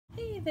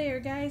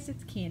there guys,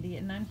 it's Candy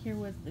and I'm here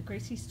with the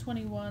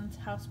Gracie21's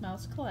House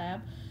Mouse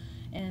collab,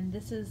 and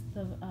this is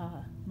the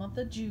month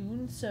of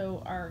June.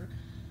 So our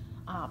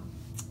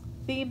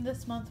theme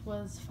this month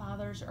was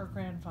fathers or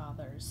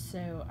grandfathers.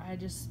 So I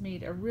just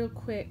made a real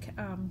quick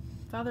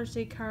Father's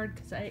Day card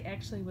because I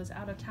actually was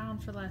out of town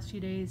for the last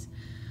few days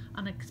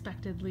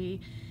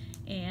unexpectedly,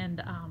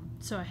 and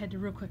so I had to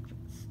real quick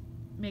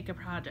make a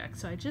project.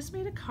 So I just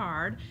made a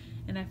card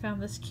and I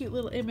found this cute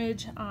little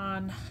image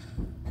on,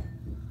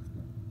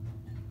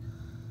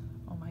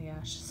 oh my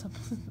gosh,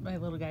 my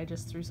little guy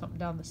just threw something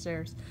down the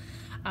stairs.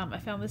 I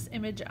found this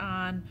image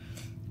on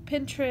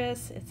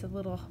Pinterest. It's a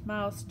little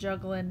mouse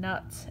juggling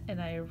nuts,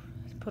 and I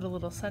put a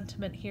little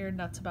sentiment here,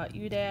 nuts about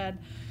you, Dad.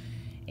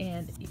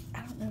 And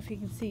I don't know if you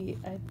can see,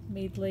 I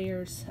made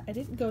layers. I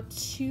didn't go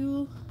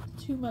too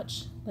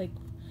much like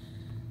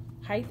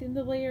height in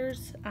the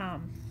layers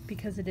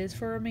because it is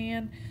for a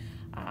man,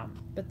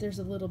 but there's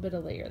a little bit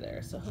of layer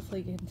there, so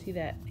hopefully you can see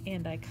that.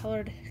 And I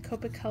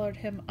copic colored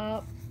him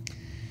up,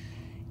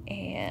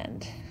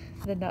 and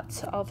the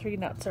nuts, all three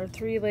nuts are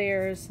 3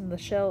 layers, and the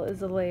shell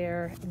is a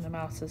layer, and the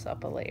mouse is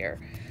up a layer.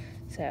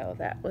 So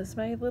that was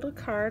my little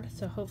card.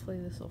 So hopefully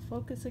this will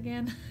focus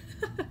again.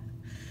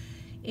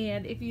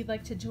 And if you'd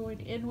like to join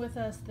in with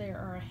us, there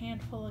are a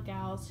handful of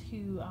gals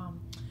who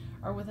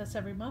are with us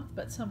every month,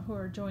 but some who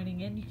are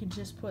joining in. You can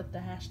just put the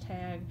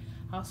hashtag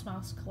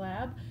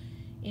HouseMouseCollab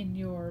in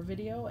your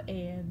video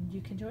and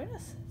you can join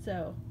us.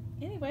 So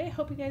anyway,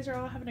 hope you guys are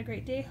all having a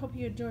great day. Hope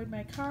you enjoyed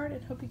my card,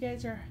 and hope you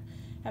guys are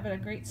having a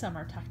great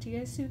summer. Talk to you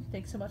guys soon.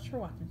 Thanks so much for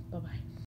watching. Bye-bye.